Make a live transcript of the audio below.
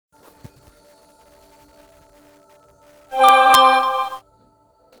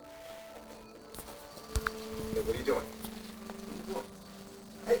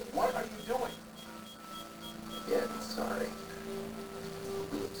Sorry.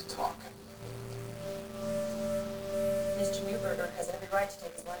 We need to talk. Mr. Newberger has every right to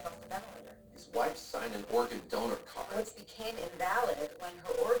take his wife off the ventilator. His wife signed an organ donor card. Which became invalid when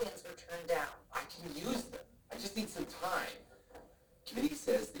her organs were turned down. I can use them. I just need some time. Committee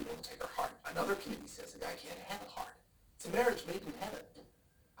says they won't take her heart. Another committee says the guy can't have a heart. It's a marriage made in heaven.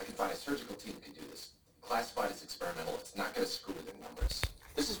 I can find a surgical team that can do this. Classified as experimental. It's not going to screw with the numbers.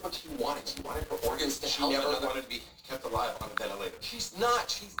 This is what she wanted. She wanted her organs to help. She never wanted to be kept alive on a ventilator. She's not.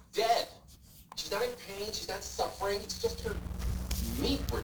 She's